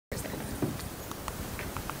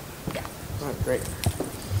All right, great.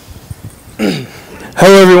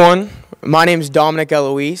 Hello, everyone. My name is Dominic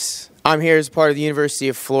Eloise. I'm here as part of the University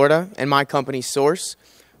of Florida and my company, Source.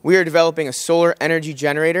 We are developing a solar energy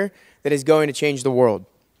generator that is going to change the world.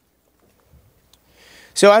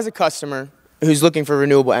 So as a customer who's looking for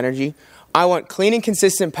renewable energy, I want clean and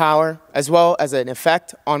consistent power as well as an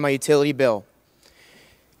effect on my utility bill.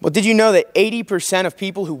 Well, did you know that 80% of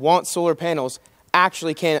people who want solar panels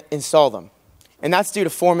actually can't install them? And that's due to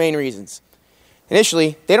four main reasons.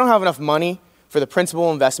 Initially, they don't have enough money for the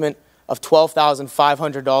principal investment of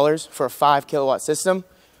 $12,500 for a 5 kilowatt system,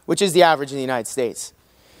 which is the average in the United States.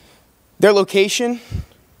 Their location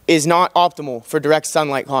is not optimal for direct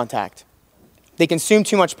sunlight contact. They consume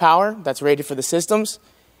too much power that's rated for the systems.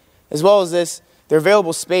 As well as this, their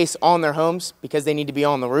available space on their homes, because they need to be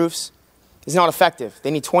on the roofs, is not effective.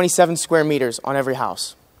 They need 27 square meters on every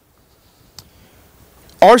house.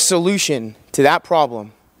 Our solution to that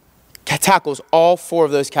problem tackles all four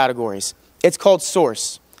of those categories. It's called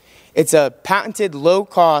Source. It's a patented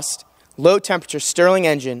low-cost, low-temperature Stirling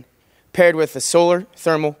engine paired with a solar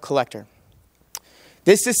thermal collector.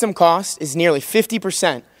 This system cost is nearly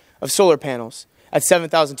 50% of solar panels at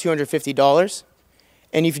 $7,250.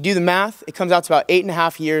 And if you do the math, it comes out to about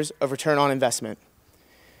 8.5 years of return on investment.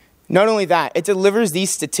 Not only that, it delivers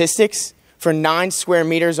these statistics for 9 square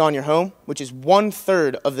meters on your home, which is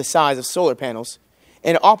 1/3 of the size of solar panels,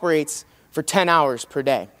 and it operates for 10 hours per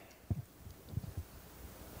day.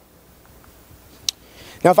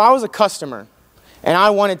 Now, if I was a customer and I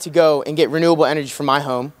wanted to go and get renewable energy for my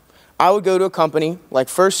home, I would go to a company like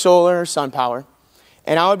First Solar or SunPower,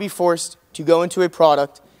 and I would be forced to go into a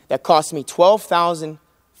product that cost me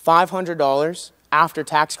 $12,500 after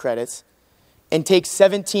tax credits and takes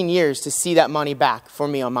 17 years to see that money back for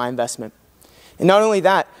me on my investment. And not only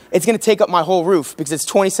that, it's going to take up my whole roof because it's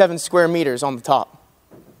 27 square meters on the top.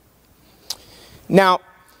 Now,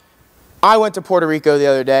 I went to Puerto Rico the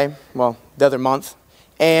other month,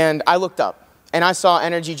 and I looked up, and I saw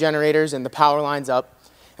energy generators and the power lines up,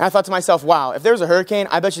 and I thought to myself, wow, if there was a hurricane,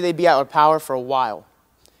 I bet you they'd be out of power for a while.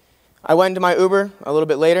 I went into my Uber a little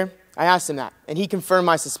bit later. I asked him that, and he confirmed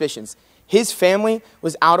my suspicions. His family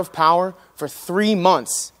was out of power for 3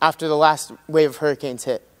 months after the last wave of hurricanes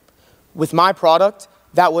hit. With my product,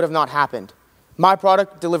 that would have not happened. My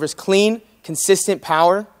product delivers clean, consistent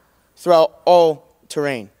power throughout all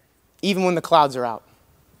terrain, even when the clouds are out.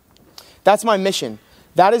 That's my mission.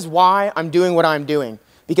 That is why I'm doing what I'm doing.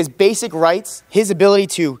 Because basic rights, his ability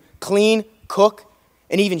to clean, cook,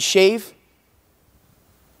 and even shave,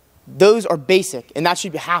 those are basic, and that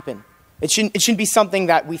should happen. It shouldn't be something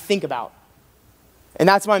that we think about. And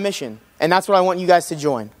that's my mission, and that's what I want you guys to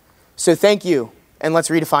join. So thank you, and let's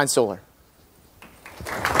redefine solar.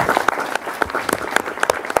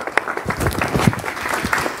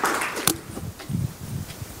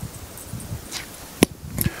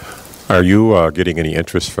 Are you getting any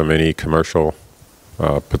interest from any commercial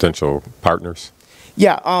potential partners?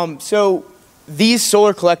 Yeah, so these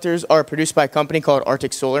solar collectors are produced by a company called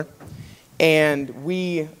Arctic Solar, and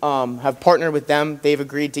we have partnered with them. They've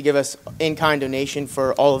agreed to give us in-kind donation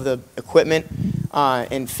for all of the equipment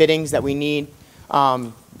and fittings that we need,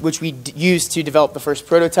 which we use to develop the first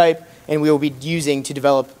prototype, and we will be using to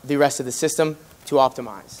develop the rest of the system to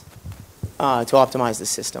optimize the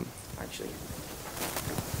system, actually.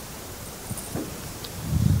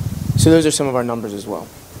 So those are some of our numbers as well.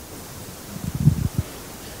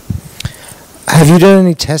 Have you done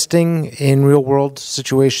any testing in real-world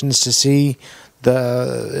situations to see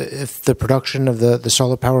if the production of the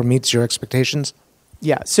solar power meets your expectations?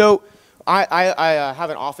 Yeah, so I have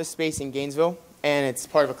an office space in Gainesville, and it's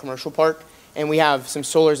part of a commercial park, and we have some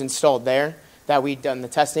solars installed there that we've done the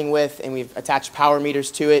testing with, and we've attached power meters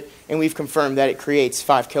to it, and we've confirmed that it creates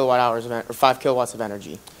 5 kilowatts of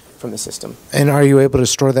energy from the system. And are you able to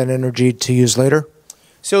store that energy to use later?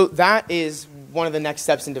 So that is one of the next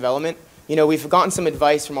steps in development. You know, we've gotten some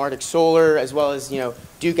advice from Arctic Solar as well as,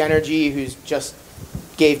 Duke Energy, who's just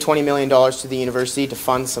gave $20 million to the university to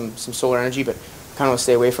fund some solar energy, but kind of want to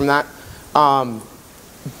stay away from that.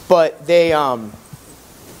 But they,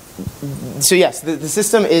 so yes, the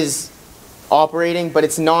system is operating, but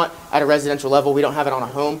it's not at a residential level. We don't have it on a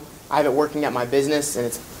home. I have it working at my business, and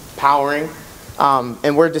it's powering.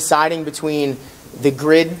 And we're deciding between the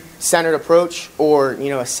grid-centered approach or,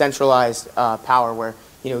 a centralized power where,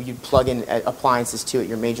 you plug in appliances to it,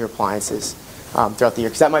 your major appliances throughout the year.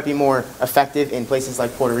 Because that might be more effective in places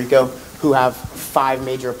like Puerto Rico who have 5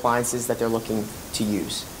 major appliances that they're looking to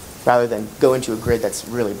use rather than go into a grid that's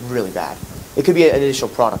really, really bad. It could be an additional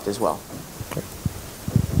product as well.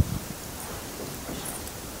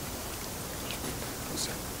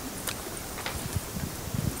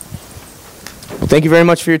 Well, thank you very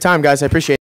much for your time, guys. I appreciate it.